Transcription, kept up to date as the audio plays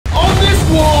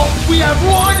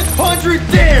100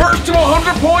 damn. First to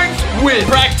 100 points, win.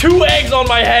 Crack 2 eggs on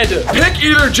my head. Pick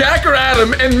either Jack or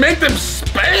Adam and make them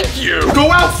spank you.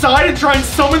 Go outside and try and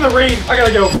summon the rain. I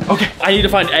gotta go. Okay, I need to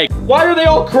find eggs. Why are they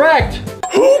all cracked?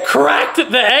 Who cracked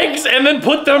the eggs and then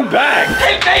put them back?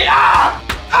 Hit me!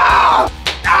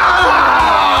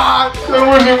 That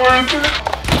wasn't worth it.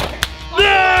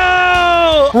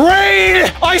 No!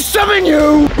 Rain! I summon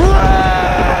you!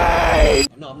 Rain!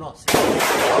 No, I'm not.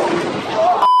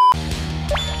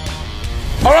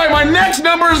 All right, my next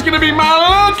number is gonna be my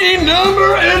lucky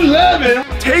number 11.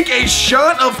 Take a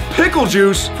shot of pickle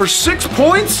juice for 6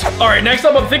 points. All right, next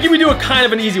up, I'm thinking we do a kind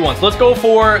of an easy one. So let's go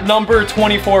for number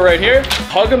 24 right here.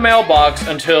 Hug a mailbox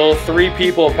until 3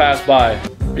 people pass by.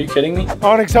 Are you kidding me?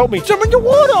 Onyx, help me. Summon the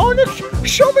water, Onyx.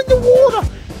 Summon the water.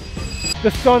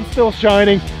 The sun's still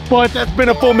shining, but that's been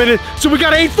a full minute. So we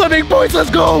got 8 flipping points.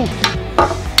 Let's go.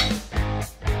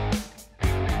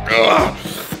 I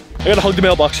gotta hug the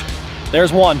mailbox.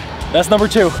 There's 1. That's number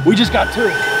 2. We just got 2.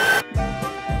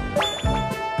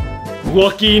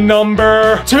 Lucky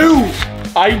number 2.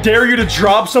 I dare you to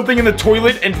drop something in the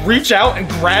toilet and reach out and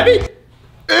grab it.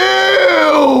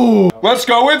 Ew! Let's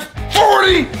go with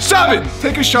 47.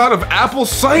 Take a shot of apple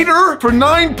cider for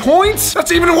 9 points.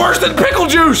 That's even worse than pickle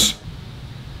juice.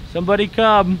 Somebody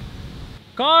come.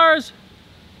 Cars,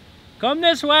 come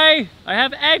this way. I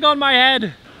have egg on my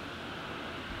head.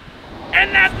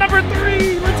 And that's number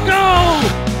 3. Let's go.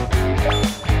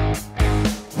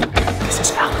 This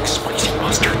is Alec's spicy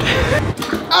mustard.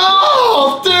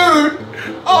 Oh, dude.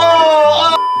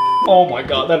 Oh. Oh my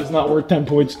God, that is not worth 10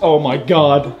 points. Oh my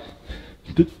God.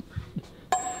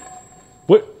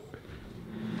 What?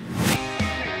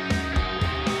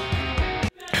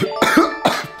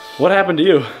 What happened to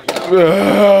you?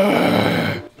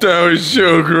 That was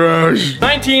so gross.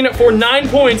 19 for 9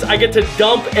 points. I get to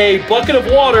dump a bucket of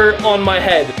water on my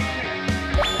head.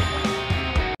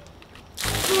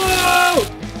 Whoa!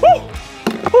 Woo!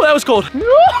 Oh, that was cold.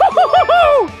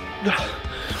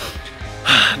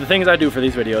 The things I do for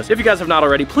these videos. If you guys have not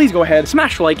already, please go ahead,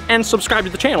 smash like, and subscribe to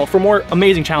the channel for more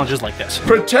amazing challenges like this.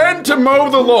 Pretend to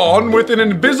mow the lawn with an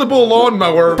invisible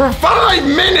lawnmower for 5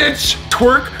 minutes.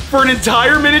 Twerk for an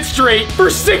entire minute straight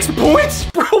for 6 points?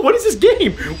 Bro, what is this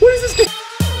game? What is this game?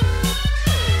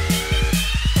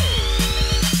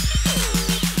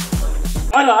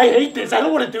 I hate this. I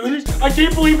don't want to do this. I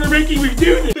can't believe they're making me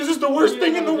do this. This is the worst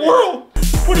thing in the world.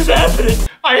 What is happening?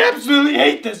 I absolutely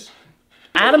hate this.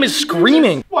 Adam is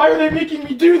screaming. Why are they making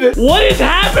me do this? What is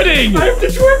happening? I have to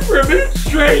twerk for a minute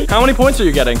straight. How many points are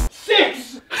you getting?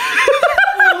 6.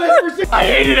 I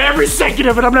hated every second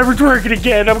of it. I'm never twerking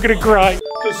again. I'm gonna cry.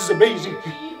 This is amazing.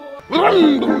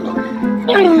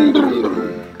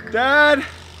 Dad,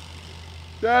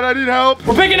 I need help.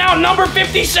 We're picking out number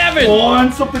 57.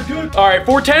 On something good. All right,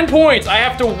 for 10 points, I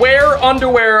have to wear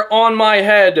underwear on my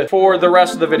head for the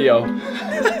rest of the video.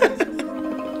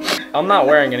 I'm not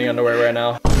wearing any underwear right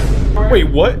now. Wait,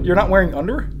 what? You're not wearing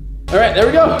underwear? All right, there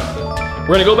we go.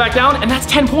 We're gonna go back down, and that's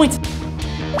 10 points.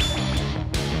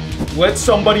 Let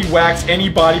somebody wax any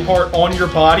body part on your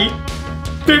body.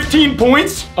 15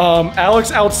 points?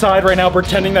 Alex outside right now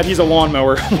pretending that he's a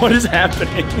lawnmower. What is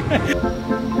happening?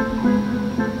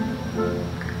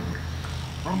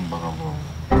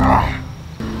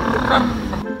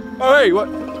 Oh, hey,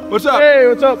 what's up? Hey,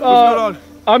 what's up? What's going on?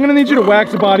 I'm gonna need you to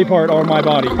wax a body part on my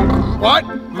body. What?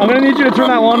 I'm gonna need you to turn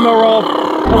that lawnmower off.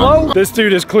 Hello? This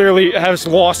dude is clearly has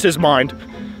lost his mind.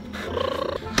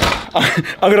 I'm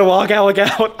gonna lock Alec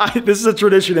out. This is a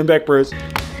tradition in BeckBros.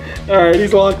 All right,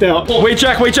 he's locked out. Wait,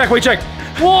 check. What? No!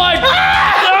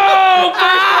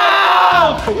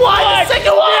 What?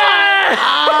 Second one!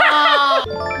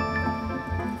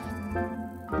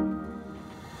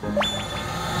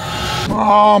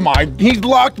 Oh my, he's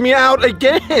locked me out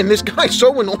again. This guy's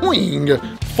so annoying.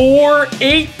 For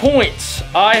 8 points,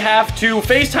 I have to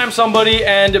FaceTime somebody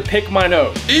and pick my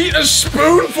nose. Eat a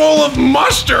spoonful of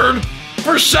mustard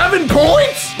for 7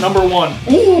 points? Number 1.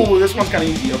 Ooh, this one's kind of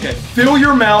easy. Okay. Fill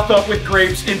your mouth up with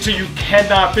grapes until you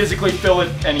cannot physically fill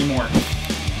it anymore.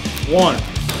 1,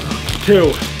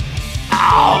 2.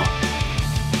 Ow.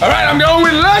 All right, I'm going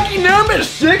with lucky number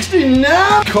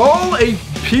 69. Call a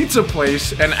pizza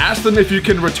place and ask them if you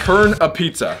can return a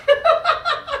pizza.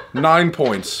 9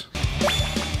 points.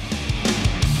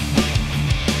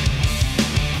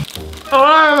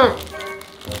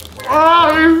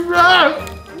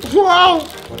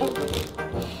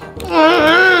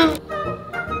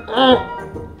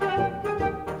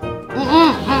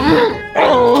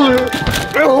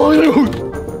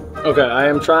 Okay, I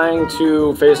am trying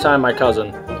to FaceTime my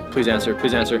cousin. Please answer,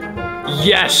 please answer.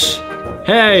 Yes!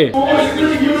 Hey!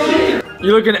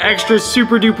 You're looking extra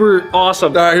super duper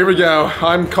awesome. All right, here we go.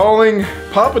 I'm calling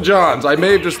Papa John's. I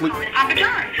may have just... Papa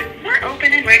John's, we're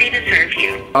open and ready to serve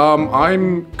you.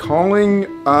 I'm calling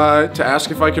to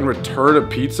ask if I can return a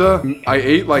pizza. I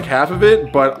ate like half of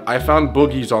it, but I found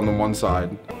boogies on the one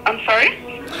side. I'm sorry?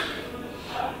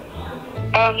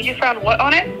 You found what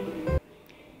on it?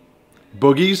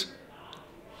 Boogies?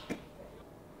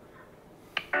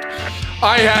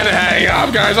 I had to hang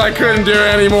up, guys. I couldn't do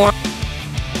it anymore.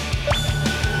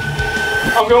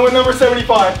 I'm going with number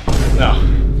 75. No.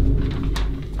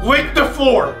 Lick the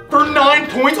floor. For 9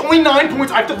 points, only 9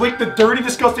 points, I have to lick the dirty,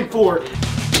 disgusting floor.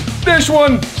 This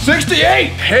one,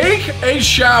 68. Take a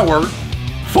shower,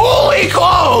 fully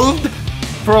clothed,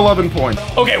 for 11 points.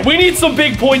 Okay, we need some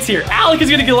big points here. Alec is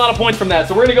gonna get a lot of points from that,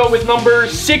 so we're gonna go with number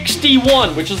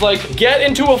 61, which is like, get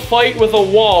into a fight with a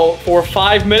wall for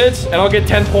 5 minutes, and I'll get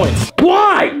 10 points.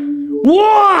 Why?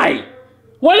 Why?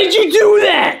 Why did you do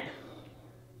that?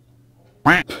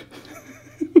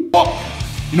 Oh,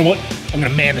 you know what? I'm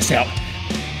gonna man this out.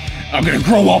 I'm gonna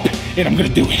grow up and I'm gonna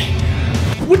do it.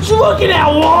 What you looking at,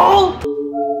 Wall?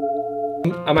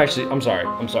 I'm sorry,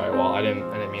 Wall. I didn't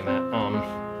mean that.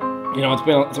 You know, it's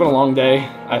been a long day.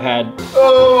 I've had.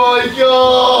 Oh my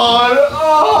god!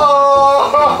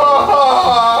 Oh!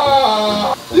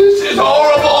 This is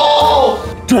horrible!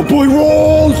 Dirt boy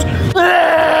rolls!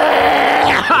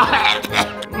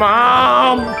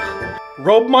 Mom!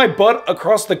 Rub my butt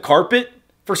across the carpet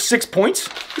for 6 points?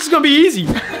 This is gonna be easy.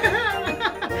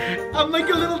 I'm like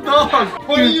a little dog.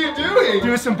 What are you doing?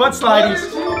 Doing some butt What slides.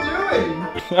 is he doing?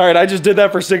 All right, I just did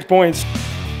that for 6 points.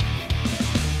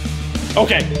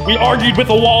 Okay, we argued with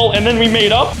the wall and then we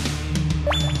made up.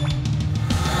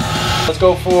 Let's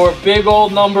go for big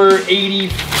old number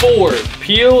 84.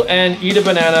 Peel and eat a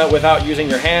banana without using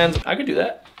your hands. I could do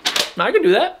that. I could do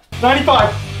that.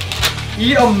 95.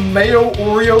 Eat a mayo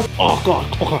Oreo. Oh god,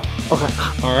 okay.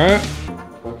 All right.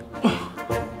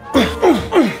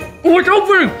 Oh, it's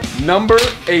open! Number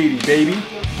 80, baby.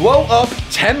 Blow up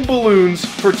 10 balloons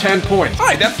for 10 points. All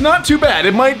right, that's not too bad.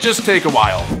 It might just take a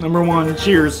while. Number 1,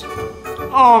 cheers.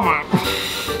 Oh my.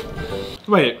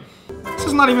 Wait, this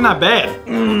is not even that bad.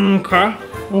 Okay.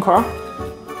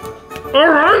 All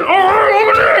right,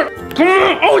 over there. Come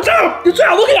on. Oh, it's out.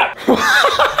 Look at that.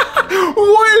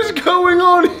 What is going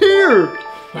on here?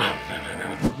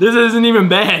 This isn't even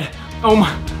bad. Oh my.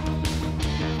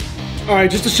 All right,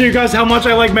 just to show you guys how much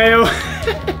I like mayo.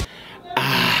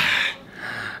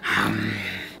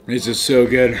 This is so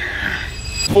good.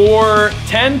 For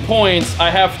 10 points, I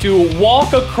have to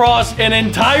walk across an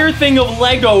entire thing of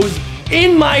Legos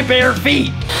in my bare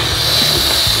feet.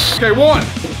 Okay, 1.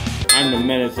 I'm the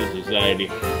menace of society.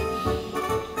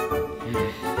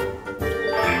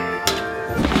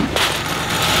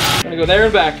 I'm gonna go there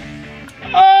and back.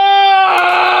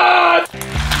 Ah!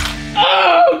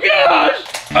 Oh gosh!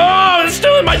 Oh, it's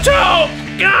still in my toe!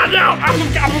 God, no! I'm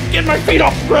getting my feet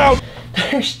off the ground.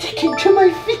 They're sticking to my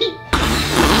feet.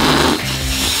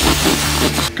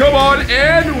 Come on,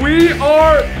 and we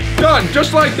are done.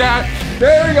 Just like that.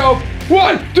 There we go.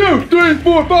 1, 2, 3,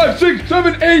 4, 5, 6,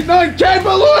 7, 8, 9, 10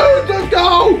 balloons. Let's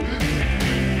go.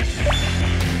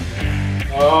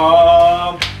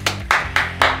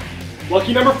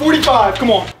 Lucky number 45.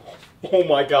 Come on. Oh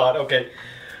my god. Okay.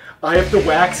 I have to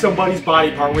whack somebody's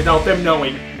body part without them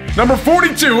knowing. Number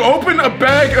 42. Open a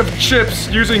bag of chips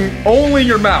using only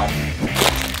your mouth.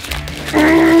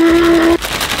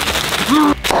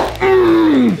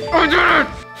 I did it!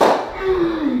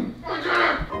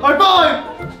 High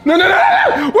five! No!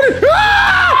 What is,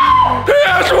 ah! He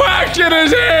has wax in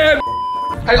his hand!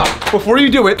 Hang on. Before you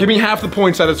do it, give me half the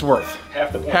points that it's worth.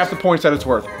 Half the points. Half the points that it's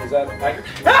worth. Is that accurate?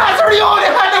 Ah, it's already on! I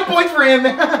had no points for him!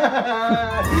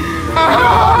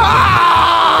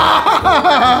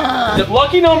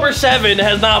 Lucky number 7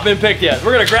 has not been picked yet.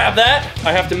 We're gonna grab that.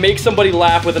 I have to make somebody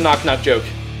laugh with a knock knock joke.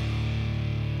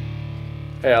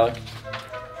 Hey, Alec.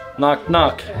 Knock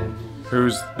knock.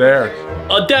 Who's there?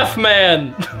 A deaf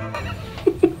man.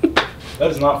 That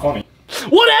is not funny.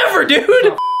 Whatever,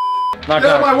 dude. Knock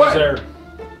knock. My way. Who's there?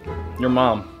 Your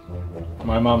mom.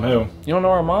 My mom who? You don't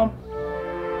know our mom?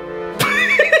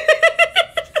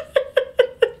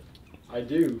 I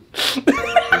do.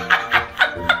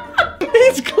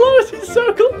 He's close. He's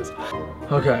so close.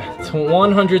 Okay, it's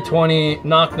 120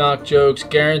 knock knock jokes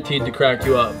guaranteed to crack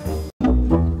you up.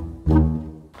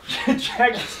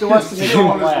 Jack still has to make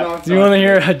one laugh. Do you want to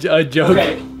hear a joke?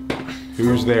 Okay.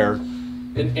 Who's there?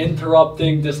 An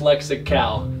interrupting dyslexic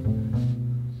cow.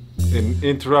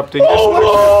 Interrupting. Oh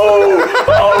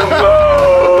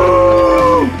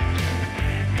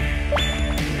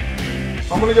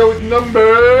no! I'm gonna go with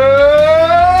number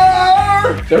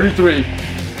 33.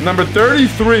 Number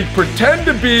 33, pretend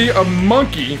to be a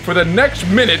monkey for the next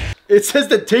minute. It says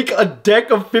to take a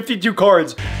deck of 52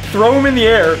 cards, throw them in the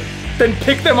air, then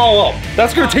pick them all up.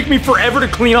 That's gonna take me forever to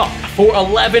clean up. For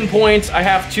 11 points, I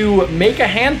have to make a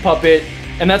hand puppet,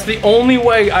 and that's the only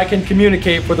way I can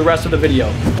communicate for the rest of the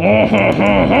video.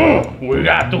 We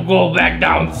got to go back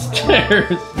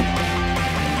downstairs.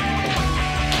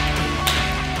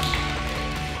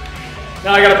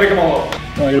 Now I gotta pick them all up.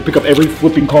 Oh, I gotta pick up every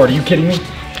flipping card. Are you kidding me?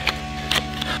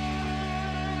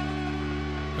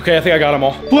 Okay, I think I got them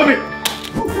all. Flip it!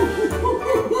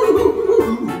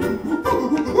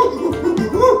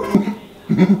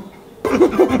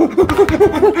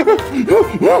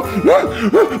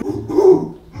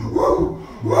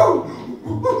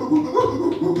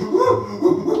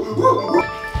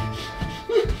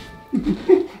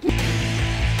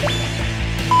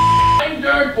 Find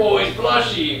Dirt Boys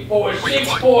plushie for 6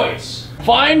 points.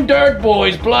 Find Dirt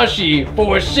Boys plushie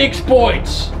for 6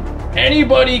 points.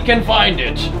 Anybody can find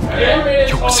it.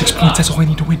 Yo, 6 points, that's all I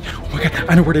need to win. Oh my god,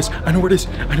 I know where it is. I know where it is.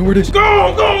 I know where it is.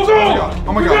 Go, go, go!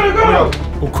 Oh my god. Oh my god.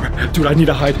 Oh crap, dude, I need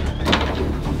to hide.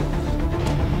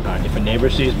 If a neighbor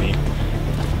sees me.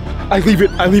 I leave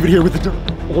it here with the dirt.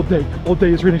 All day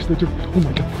is right next to the dirt. Oh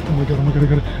my god, oh my god, oh my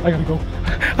god,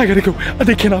 I gotta go.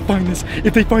 They cannot find this.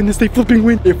 If they find this, they flipping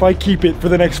win. If I keep it for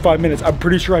the next 5 minutes, I'm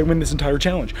pretty sure I win this entire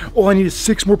challenge. All I need is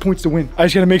 6 more points to win. I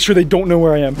just gotta make sure they don't know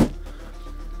where I am.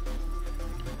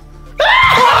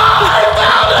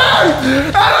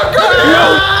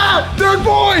 Dirt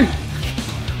boy!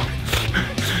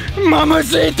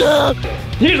 Mamacita!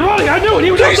 He's running, I knew it,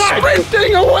 he was He's outside!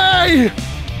 sprinting away!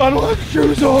 I don't have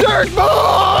shoes on. Dirt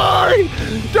boy!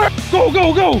 Dirt, Go,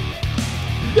 go, go!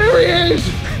 there he is!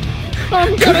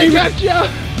 I'm gonna get ya!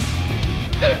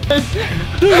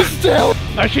 Still,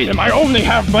 I see them, I only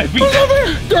have my feet.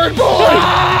 Dirt boy!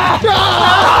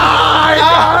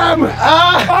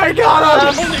 I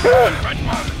got him!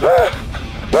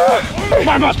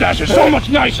 My mustache is so much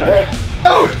nicer.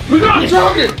 Oh, we got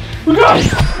joking! We got it!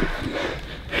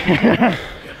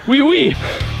 Wee.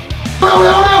 No!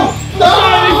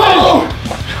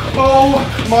 Oh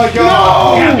my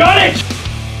god! I got it!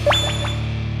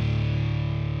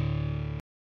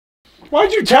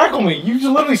 Why'd you tackle me? You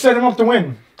just literally set him up to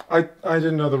win. I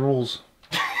didn't know the rules.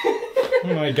 Oh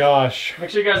my gosh.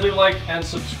 Make sure you guys leave a like and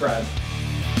subscribe.